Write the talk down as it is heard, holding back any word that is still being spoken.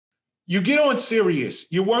you get on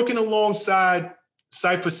Sirius. You're working alongside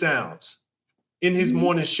Cypher Sounds in his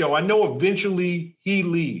morning show. I know eventually he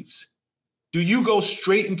leaves. Do you go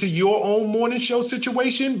straight into your own morning show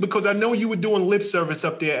situation? Because I know you were doing lip service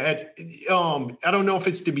up there at, I don't know if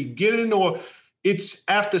it's the beginning or it's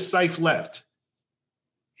after Cypher left.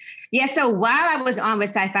 Yeah, so while I was on with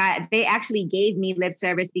Sci-Fi, they actually gave me lip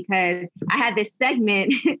service because I had this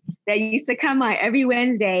segment that used to come on every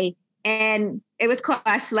Wednesday, and it was called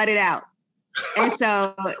I Slut It Out. And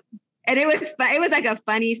so, and it was like a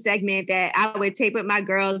funny segment that I would tape with my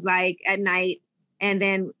girls like at night. And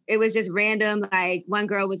then it was just random. Like one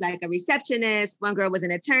girl was like a receptionist, one girl was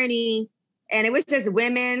an attorney, and it was just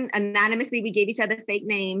women anonymously. We gave each other fake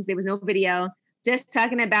names. There was no video. Just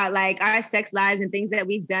talking about like our sex lives and things that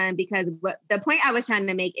we've done, because the point I was trying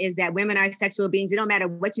to make is that women are sexual beings. It don't matter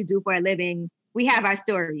what you do for a living. We have our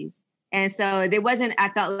stories. And so there wasn't, I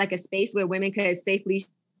felt like a space where women could safely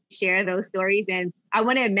share those stories. And I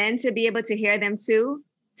wanted men to be able to hear them too,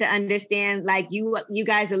 to understand like you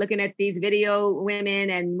guys are looking at these video women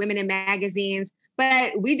and women in magazines,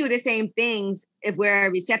 but we do the same things if we're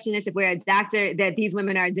a receptionist, if we're a doctor, that these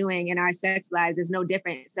women are doing in our sex lives is no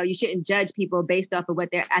different. So you shouldn't judge people based off of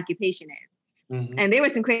what their occupation is. Mm-hmm. And there were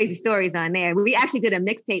some crazy stories on there. We actually did a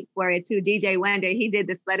mixtape for it too. DJ Wonder, he did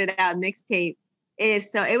the Slut It Out mixtape.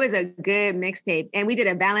 It was a good mixtape. And we did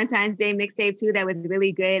a Valentine's Day mixtape too that was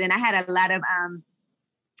really good. And I had a lot of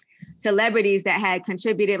celebrities that had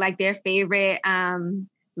contributed like their favorite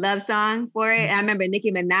love song for it. And I remember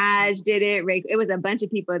Nicki Minaj did it. It was a bunch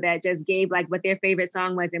of people that just gave like what their favorite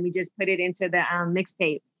song was, and we just put it into the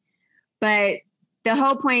mixtape. But the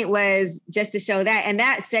whole point was just to show that. And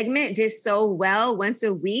that segment did so well once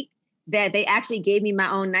a week that they actually gave me my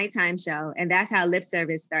own nighttime show. And that's how Lip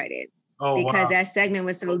Service started. Oh, because that segment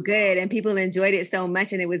was so good and people enjoyed it so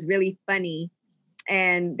much and it was really funny.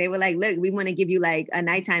 And they were like, look, we want to give you like a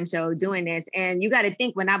nighttime show doing this. And you got to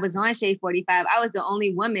think, when I was on Shade 45, I was the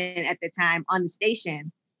only woman at the time on the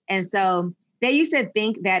station. And so they used to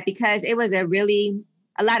think that because it was a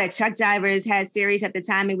lot of truck drivers had Sirius at the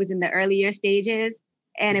time. It was in the earlier stages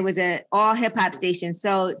and it was a all hip hop station.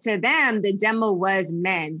 So to them, the demo was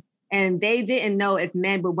men, and they didn't know if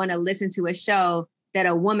men would want to listen to a show that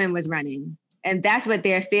a woman was running. And that's what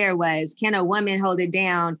their fear was. Can a woman hold it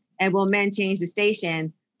down? And will men change the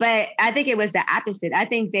station? But I think it was the opposite. I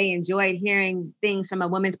think they enjoyed hearing things from a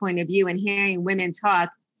woman's point of view and hearing women talk.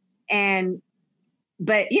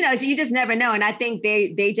 But you know, you just never know. And I think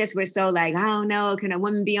they just were so like, I don't know, can a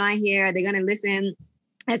woman be on here? Are they going to listen?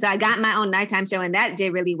 And so I got my own nighttime show, and that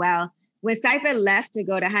did really well. When Cypher left to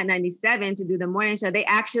go to Hot 97 to do the morning show,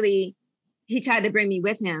 he tried to bring me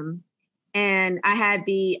with him. And I had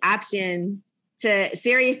the option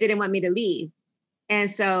Sirius didn't want me to leave. And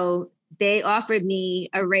so they offered me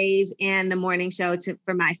a raise and the morning show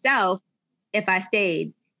for myself if I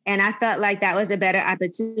stayed. And I felt like that was a better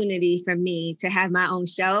opportunity for me to have my own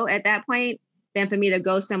show at that point than for me to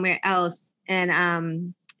go somewhere else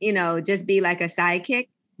and, just be like a sidekick,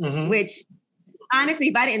 which honestly,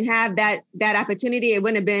 if I didn't have that opportunity, it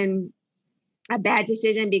wouldn't have been a bad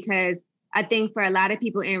decision, because I think for a lot of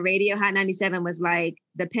people in radio, Hot 97 was like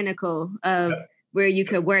the pinnacle of where you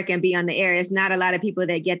could work and be on the air. It's not a lot of people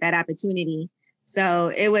that get that opportunity.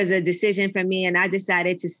 So it was a decision for me, and I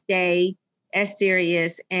decided to stay as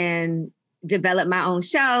Sirius and develop my own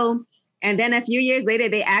show. And then a few years later,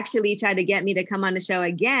 they actually tried to get me to come on the show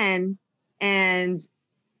again, and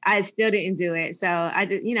I still didn't do it. So I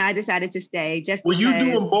decided to stay. Just were you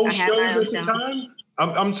doing both shows at the time?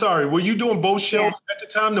 I'm sorry. Were you doing both shows at the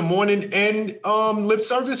time, the morning and Lip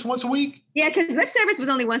Service once a week? Yeah, because Lip Service was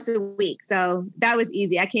only once a week. So that was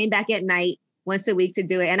easy. I came back at night once a week to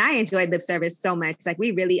do it. And I enjoyed Lip Service so much. Like,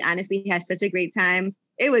 we really honestly had such a great time.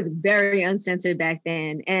 It was very uncensored back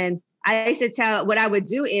then. And I used to tell, what I would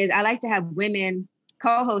do is I like to have women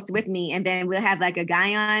co-host with me, and then we'll have like a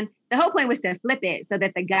guy on. The whole point was to flip it so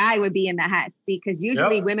that the guy would be in the hot seat, because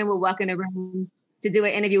usually women will walk in a room to do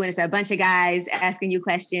an interview and it's a bunch of guys asking you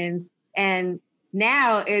questions. And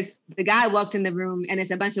now it's the guy walks in the room and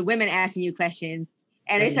it's a bunch of women asking you questions.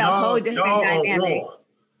 And it's a whole different dynamic.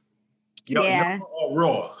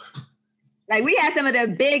 Raw. Like, we had some of the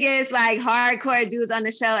biggest, like, hardcore dudes on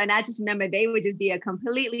the show. And I just remember they would just be a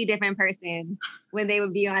completely different person when they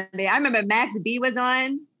would be on there. I remember Max B was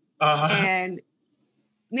on. And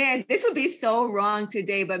man, this would be so wrong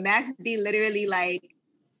today, but Max B literally like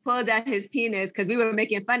pulled out his penis because we were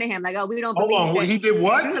making fun of him. Like, oh, we don't believe Hold on, he did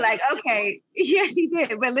what? We were like, okay, yes, he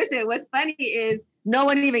did. But listen, what's funny is no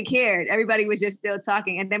one even cared. Everybody was just still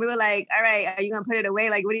talking. And then we were like, all right, are you going to put it away?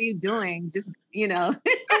 Like, what are you doing? Just,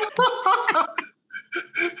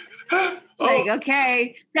 like,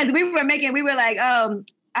 okay. Because we were like,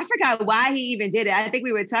 I forgot why he even did it. I think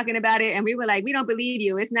we were talking about it and we were like, we don't believe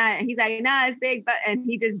you. It's not. And he's like, nah, it's big. But, and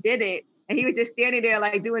he just did it. And he was just standing there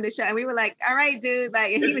like doing the show. And we were like, all right, dude.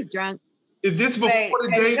 Like, and he was drunk. Is this before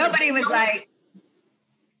the days? Nobody was like,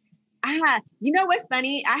 you know what's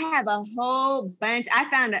funny? I have a whole bunch. I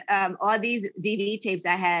found all these DVD tapes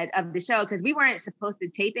I had of the show because we weren't supposed to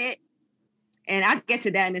tape it. And I'll get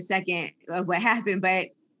to that in a second of what happened. But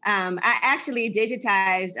I actually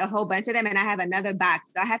digitized a whole bunch of them and I have another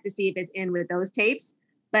box. So I have to see if it's in with those tapes.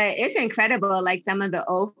 But it's incredible. Like some of the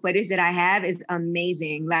old footage that I have is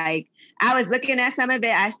amazing. Like I was looking at some of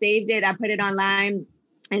it. I saved it. I put it online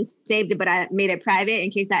and saved it, but I made it private in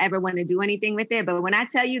case I ever want to do anything with it. But when I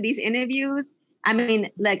tell you these interviews, I mean,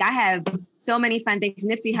 like I have so many fun things.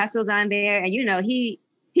 Nipsey Hussle's on there. And, you know, he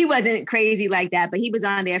wasn't crazy like that, but he was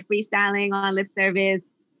on there freestyling on lip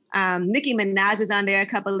service. Nicki Minaj was on there a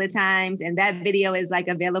couple of times, and that video is like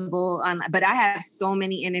available on. But I have so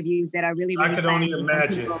many interviews that are really, really I can only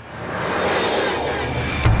imagine.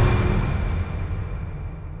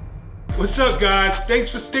 What's up, guys? Thanks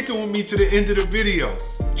for sticking with me to the end of the video.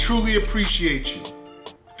 Truly appreciate you.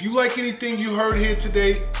 If you like anything you heard here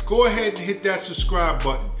today, go ahead and hit that subscribe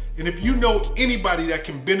button. And if you know anybody that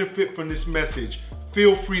can benefit from this message,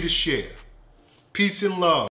 feel free to share. Peace and love.